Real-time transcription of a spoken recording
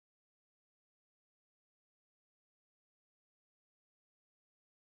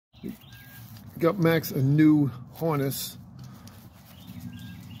got Max a new harness,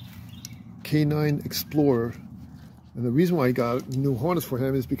 K9 Explorer. And the reason why I got a new harness for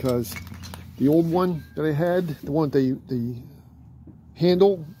him is because the old one that I had, the one with the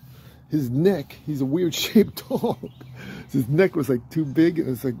handle, his neck, he's a weird shaped dog. His neck was like too big, and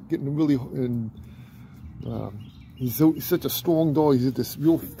it's like getting really, and he's such a strong dog. He's got this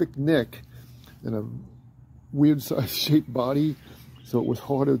real thick neck and a weird size shaped body. So it was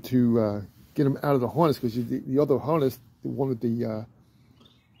harder to get him out of the harness, because the other harness, the one with the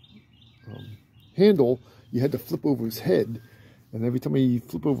handle, you had to flip over his head, and every time you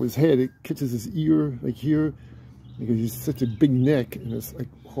flip over his head, it catches his ear like here, because he's such a big neck, and it's like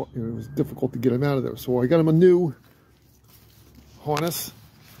it was difficult to get him out of there. So I got him a new harness,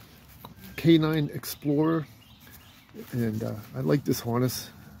 K9 Explorer, and I like this harness.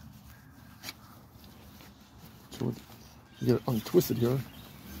 So you get it untwisted here.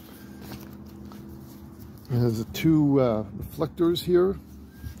 It has the two reflectors here,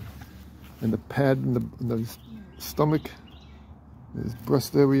 and the pad in the stomach, his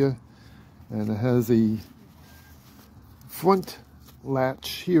breast area, and it has a front latch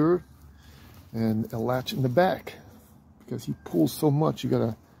here and a latch in the back, because he pulls so much, you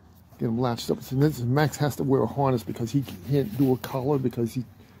gotta get him latched up. So Max has to wear a harness because he can't do a collar, because he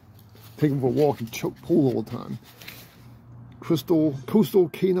take him for a walk, he pull all the time. Coastal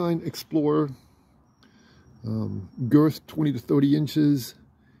K9 Explorer, girth 20 to 30 inches.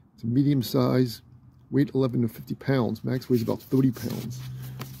 It's a medium size, weight 11 to 50 pounds. Max weighs about 30 pounds.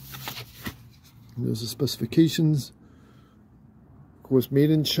 And there's the specifications. Of course, made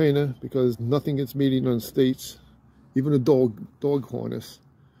in China, because nothing gets made in the United States, even a dog harness.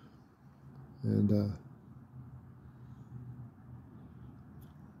 And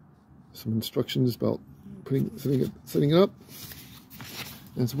some instructions about setting it up.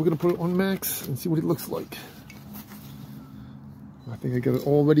 And so we're going to put it on Max and see what it looks like. I think I got it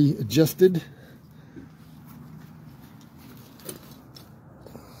already adjusted.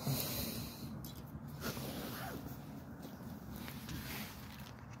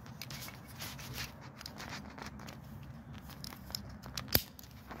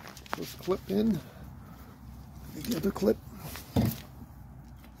 This clip in, the other clip.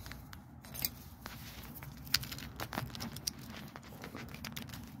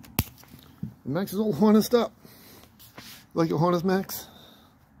 Max is all harnessed up. You like your harness, Max?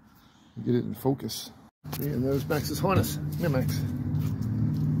 Get it in focus. And there's Max's harness. Here, Max.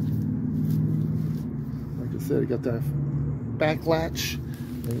 Like I said, you got the back latch,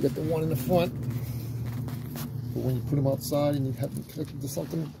 and you got the one in the front. But when you put them outside and you have them connected to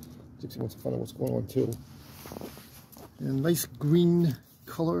something, Gypsy wants to find out what's going on too. And nice green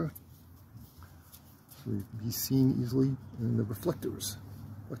color, so you can be seen easily. And the reflectors.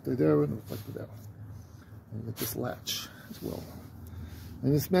 Reflector there and a reflector there. And you got this latch as well.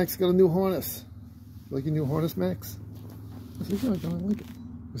 And this Max got a new harness. You like your new harness, Max? I said, yeah, I like it.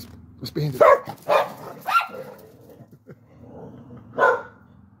 It's banded.